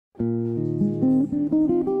My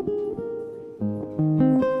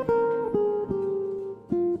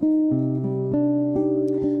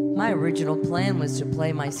original plan was to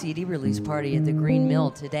play my CD release party at the Green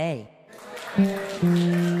Mill today.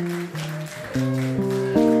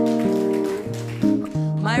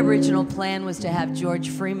 My original plan was to have George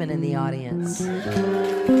Freeman in the audience.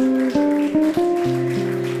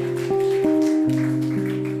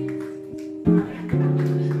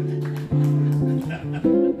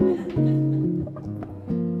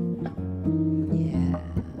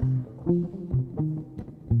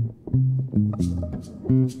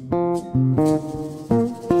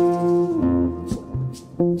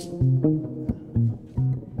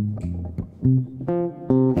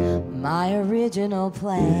 My original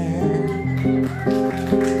plan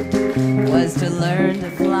was to learn to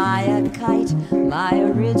fly a kite. My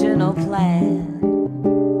original plan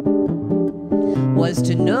was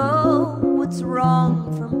to know what's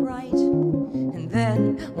wrong from right. And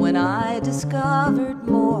then when I discovered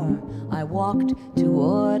more, I walked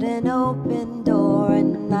toward an open door,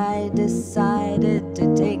 and I decided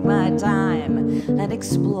to take my time and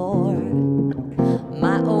explore.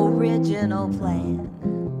 My original plan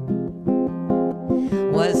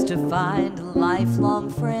was to find a lifelong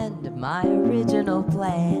friend. My original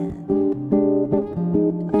plan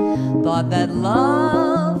thought that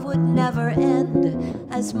love would never end.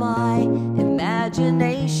 As my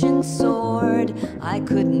imagination soared, I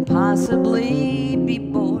couldn't possibly be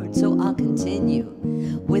bored, so I'll continue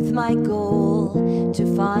with my goal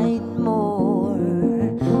to find more.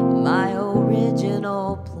 My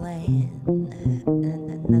original plan.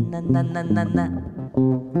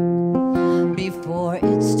 Before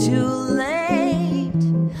it's too late,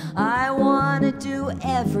 I wanna do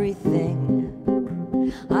everything.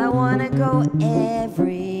 I wanna go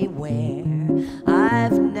everywhere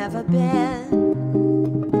I've never been.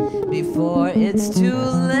 Before it's too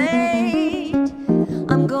late,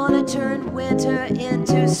 I'm gonna turn winter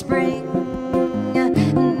into spring.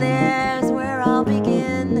 And there's where I'll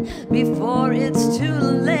begin. Before it's too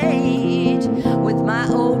late, with my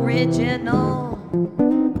original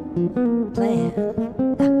plan.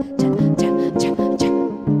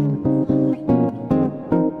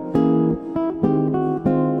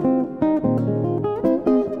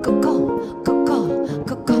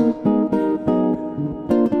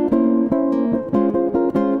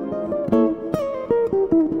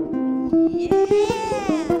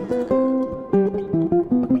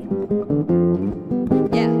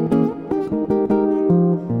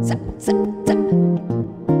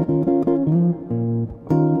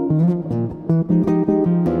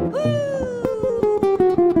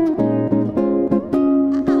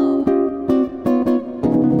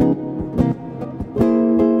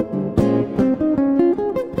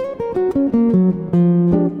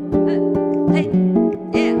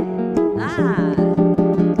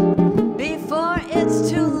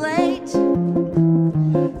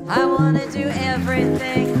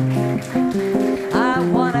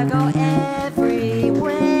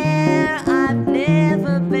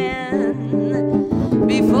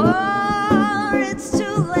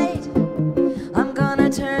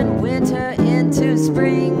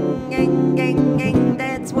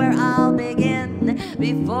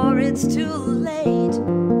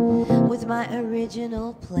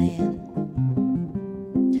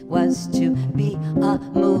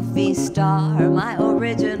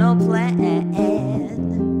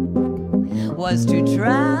 Was to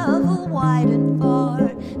travel wide and far,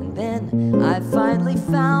 and then I finally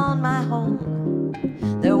found my home.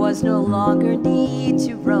 There was no longer need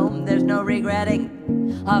to roam. There's no regretting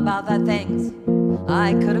about the things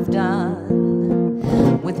I could have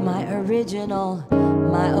done with my original,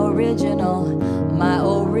 my original, my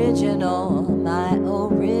original, my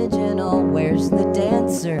original. Where's the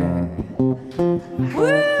dancer?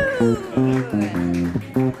 Woo!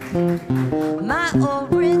 My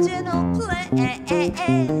original plan.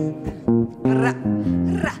 Ra,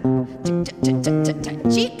 ra,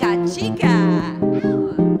 chica, chica.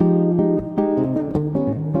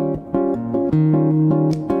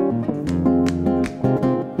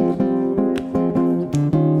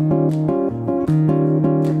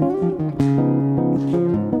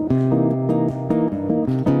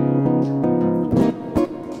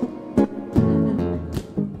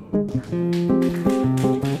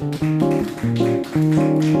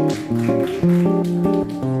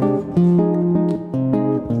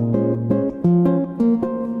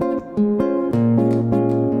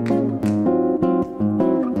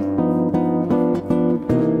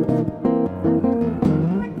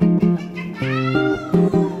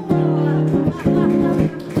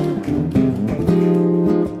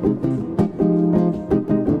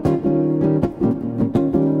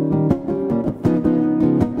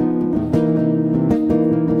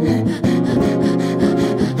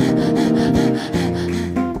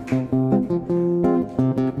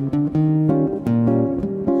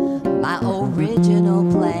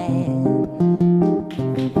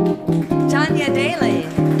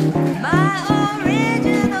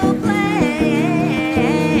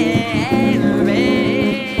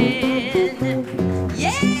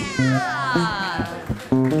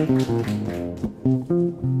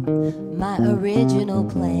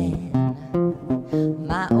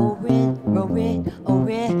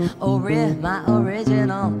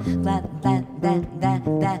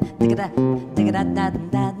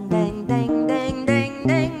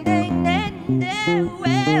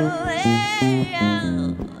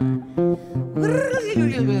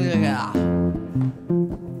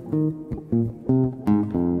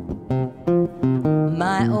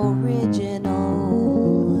 My original